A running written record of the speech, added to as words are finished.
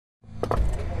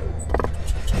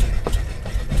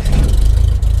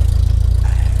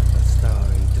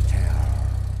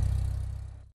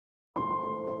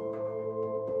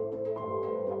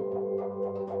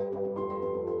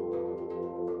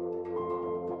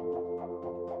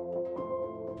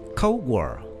Cold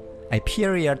War, a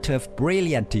period of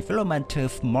brilliant development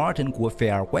of modern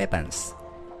warfare weapons.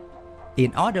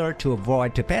 In order to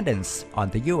avoid dependence on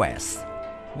the US,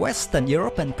 Western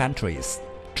European countries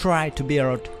tried to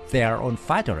build their own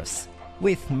fighters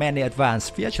with many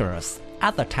advanced features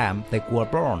at the time they were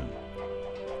born.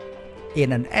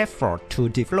 In an effort to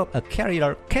develop a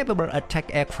carrier-capable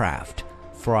attack aircraft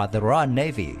for the Royal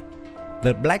Navy,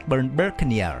 the Blackburn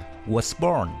Buccaneer was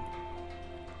born.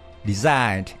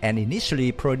 Designed and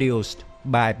initially produced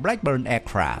by Blackburn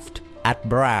Aircraft at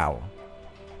Brown,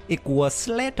 it was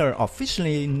later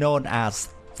officially known as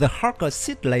the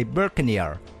Hawker-Siddeley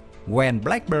Buccaneer when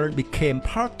Blackburn became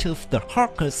part of the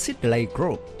Hawker-Siddeley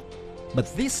Group,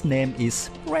 but this name is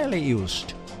rarely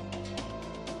used.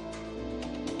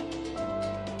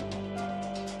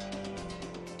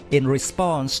 In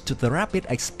response to the rapid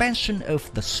expansion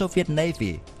of the Soviet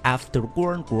Navy after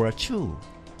World War II,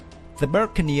 the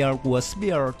Buccaneer was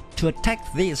built to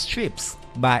attack these ships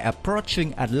by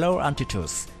approaching at low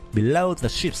altitudes below the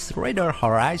ship's radar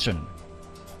horizon.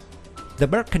 The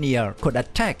Buccaneer could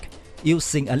attack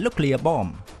using a nuclear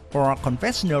bomb or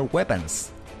conventional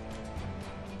weapons.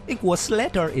 It was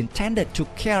later intended to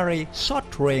carry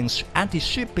short-range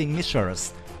anti-shipping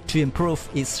missiles to improve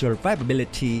its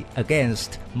survivability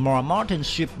against more modern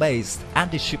ship-based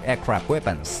anti-ship aircraft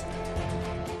weapons.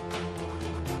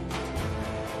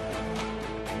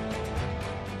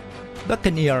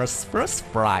 Buccaneer's first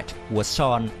flight was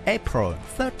on April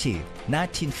 30,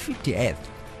 1958,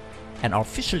 and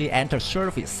officially entered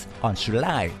service on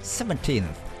July 17,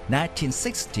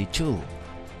 1962.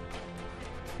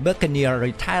 Buccaneer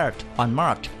retired on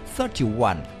March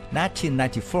 31,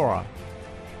 1994.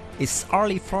 Its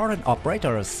early foreign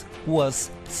operators was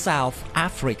South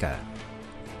Africa.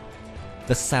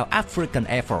 The South African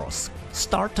Air Force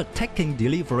started taking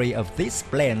delivery of these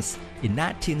planes in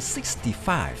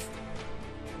 1965.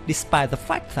 Despite the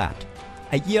fact that,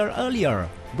 a year earlier,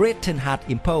 Britain had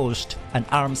imposed an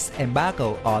arms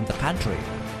embargo on the country.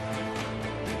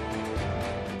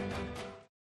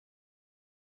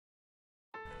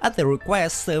 At the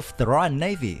request of the Royal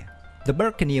Navy, the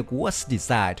Buccaneer was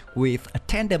designed with a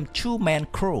tandem two-man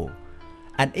crew,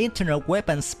 an internal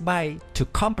weapons bay to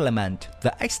complement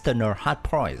the external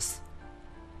hardpoints.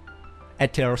 A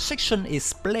tail section is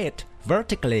split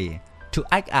vertically to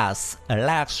act as a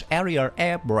large area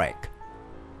airbrake.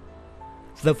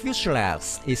 The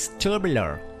fuselage is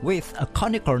tubular with a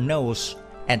conical nose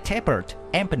and tapered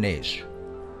empennage.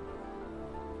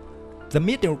 The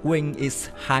middle wing is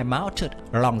high-mounted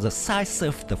along the sides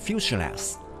of the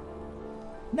fuselage.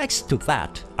 Next to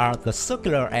that are the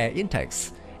circular air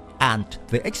intakes and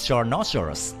the exhaust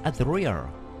nozzles at the rear.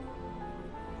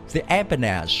 The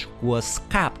empennage was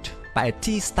capped by a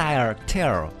T-style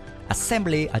tail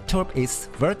assembly atop its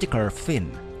vertical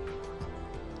fin.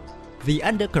 The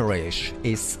undercarriage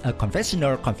is a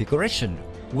conventional configuration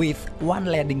with one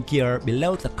landing gear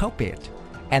below the cockpit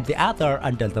and the other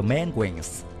under the main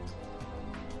wings.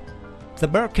 The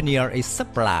Buccaneer is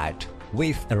supplied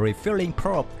with a refueling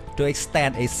probe to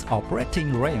extend its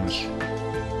operating range.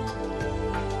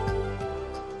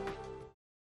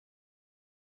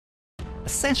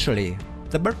 Essentially,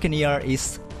 the Buccaneer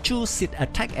is two-seat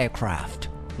attack aircraft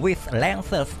with a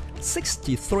length of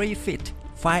 63 feet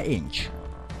 5 inches,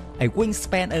 a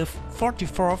wingspan of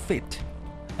 44 feet,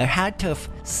 a height of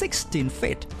 16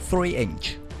 feet 3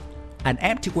 inches, an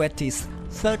empty weight is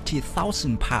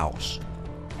 30,000 pounds,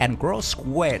 and gross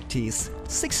weight is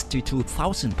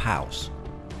 62,000 pounds.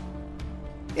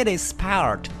 It is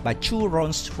powered by two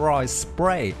Rolls-Royce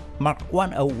Spray Mark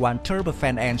 101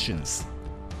 turbofan engines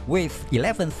with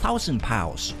 11,000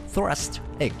 pounds thrust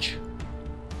each.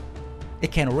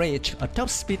 It can reach a top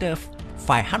speed of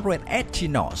 580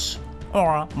 knots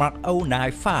or Mach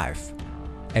 095,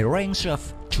 a range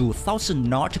of 2,000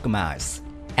 nautical miles,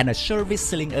 and a service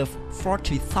ceiling of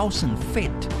 40,000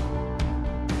 feet.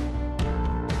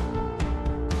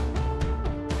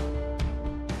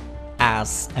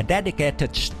 As a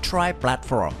dedicated strike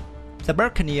platform, the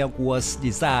Buccaneer was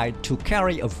designed to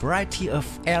carry a variety of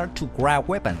air-to-ground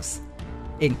weapons,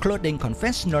 including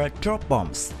conventional drop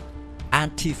bombs,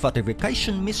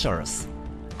 anti-fortification missiles,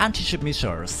 anti-ship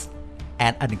missiles,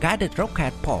 and unguided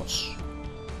rocket pods.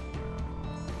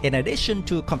 In addition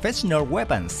to conventional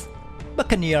weapons,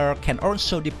 Buccaneer can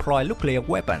also deploy nuclear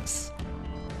weapons.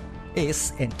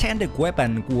 Its intended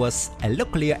weapon was a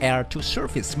nuclear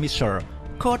air-to-surface missile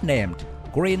codenamed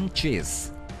Green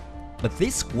Cheese, but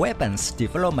this weapon's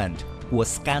development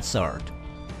was cancelled,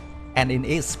 and in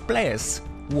its place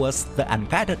was the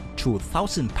unguided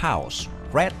 2,000 pounds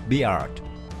Red Beard,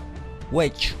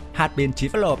 which had been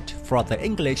developed for the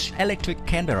English electric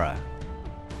Canberra.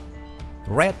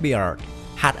 Redbeard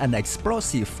had an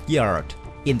explosive yield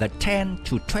in the 10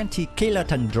 to 20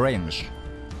 kiloton range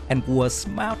and was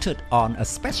mounted on a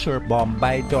special bomb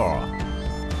bay door.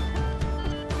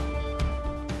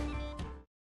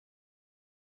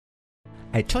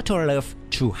 A total of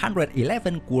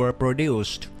 211 were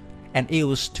produced and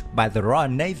used by the Royal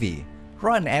Navy,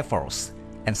 Royal Air Force,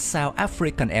 and South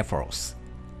African Air Force.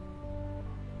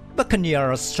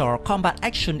 Buccaneers saw combat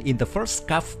action in the First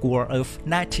Gulf War of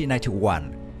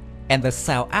 1991 and the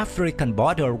South African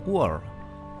Border War.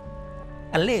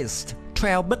 At least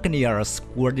 12 Buccaneers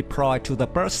were deployed to the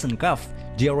Persian Gulf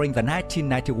during the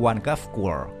 1991 Gulf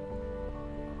War.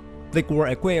 They were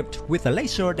equipped with a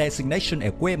laser designation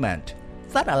equipment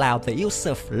that allowed the use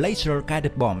of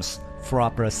laser-guided bombs for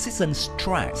precision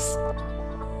strikes.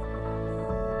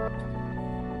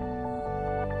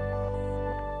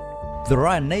 The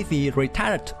Royal Navy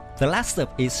retired the last of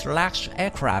its large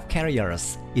aircraft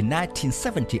carriers in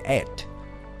 1978,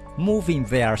 moving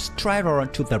their squadron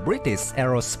to the British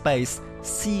Aerospace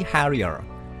Sea Harrier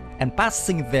and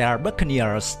passing their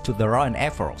Buccaneers to the Royal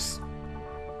Air Force.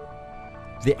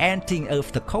 The ending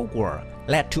of the Cold War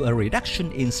led to a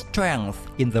reduction in strength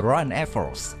in the Royal Air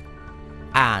Force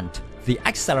and the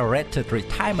accelerated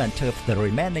retirement of the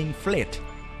remaining fleet,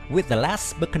 with the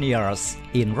last Buccaneers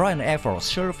in Royal Air Force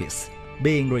service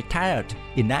being retired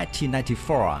in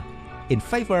 1994 in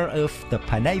favor of the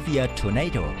Panavia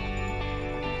Tornado.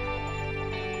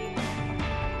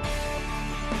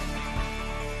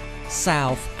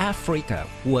 South Africa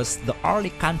was the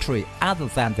only country other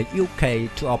than the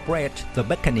UK to operate the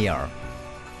Buccaneer,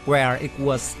 where it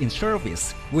was in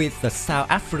service with the South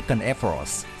African Air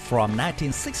Force from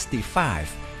 1965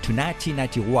 to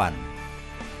 1991.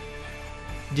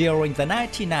 During the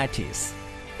 1990s,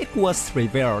 it was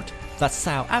revealed that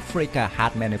South Africa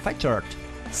had manufactured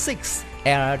 6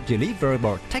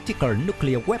 air-deliverable tactical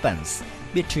nuclear weapons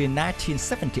between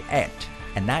 1978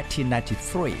 and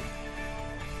 1993.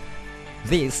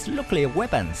 These nuclear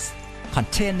weapons,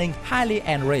 containing highly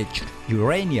enriched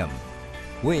uranium,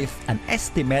 with an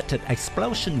estimated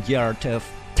explosion yield of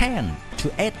 10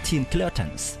 to 18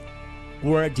 kilotons,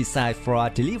 were designed for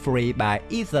delivery by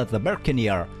either the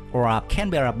Buccaneer or a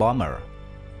Canberra bomber.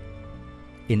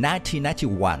 In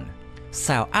 1991,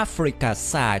 South Africa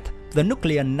signed the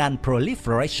Nuclear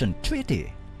Non-Proliferation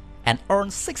Treaty, and all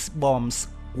 6 bombs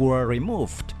were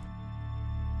removed.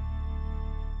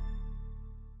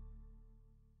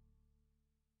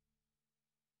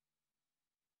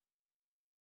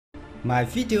 My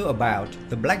video about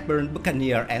the Blackburn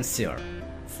Buccaneer ends here.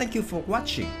 Thank you for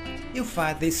watching. If you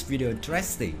find this video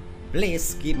interesting,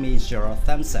 please give me your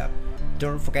thumbs up.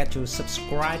 Don't forget to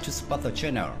subscribe to support the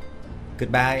channel.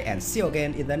 Goodbye and see you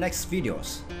again in the next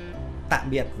videos. Tạm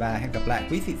biệt và hẹn gặp lại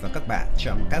quý vị và các bạn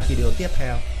trong các video tiếp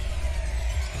theo.